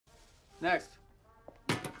Next.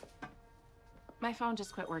 My phone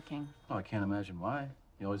just quit working. Oh, I can't imagine why.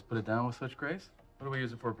 You always put it down with such grace? What do we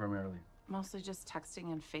use it for primarily? Mostly just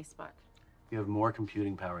texting and Facebook. You have more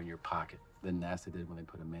computing power in your pocket than NASA did when they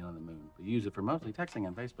put a man on the moon. But you use it for mostly texting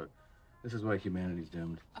and Facebook. This is why humanity's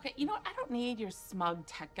doomed. Okay, you know what? I don't need your smug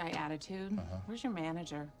tech guy attitude. Where's your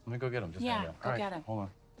manager? Let me go get him. Just Yeah, hang out. go All right, get him. Hold on.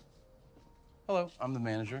 Hello, I'm the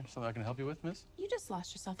manager. Something I can help you with, miss? You just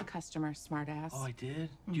lost yourself a customer, smartass. Oh, I did?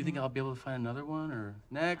 Do you think I'll be able to find another one, or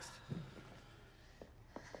next?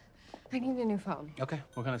 I need a new phone. Okay.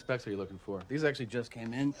 What kind of specs are you looking for? These actually just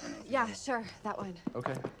came in. Yeah, sure, that one.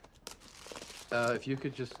 Okay. If you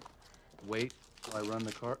could just wait while I run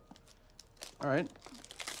the car. All right.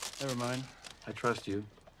 Never mind. I trust you.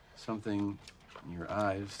 Something in your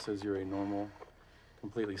eyes says you're a normal,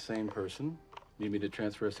 completely sane person. Need me to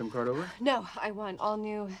transfer a SIM card over? No, I want all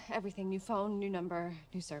new, everything. New phone, new number,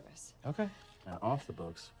 new service. Okay. Now, off the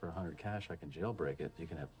books, for 100 cash, I can jailbreak it. You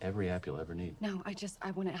can have every app you'll ever need. No,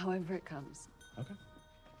 I want it however it comes. Okay.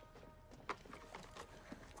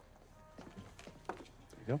 There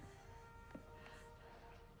you go.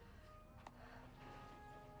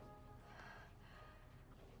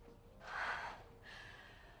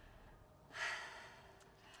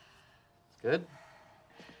 Good.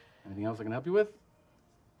 Anything else I can help you with?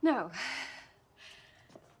 No.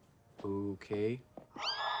 Okay.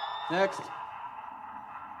 Next.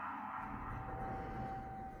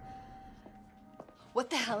 What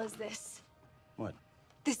the hell is this? What?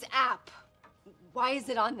 This app. Why is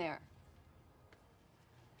it on there?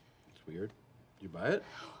 It's weird. You buy it?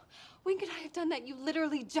 When could I have done that? You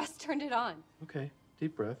literally just turned it on. Okay.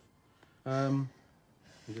 Deep breath. You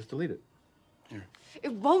just delete it. Here.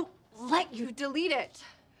 It won't let you delete it.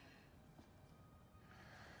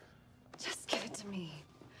 Just give it to me.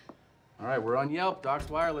 All right, we're on Yelp. Doc's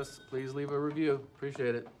Wireless. Please leave a review.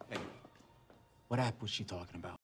 Appreciate it. Hey, what app was she talking about?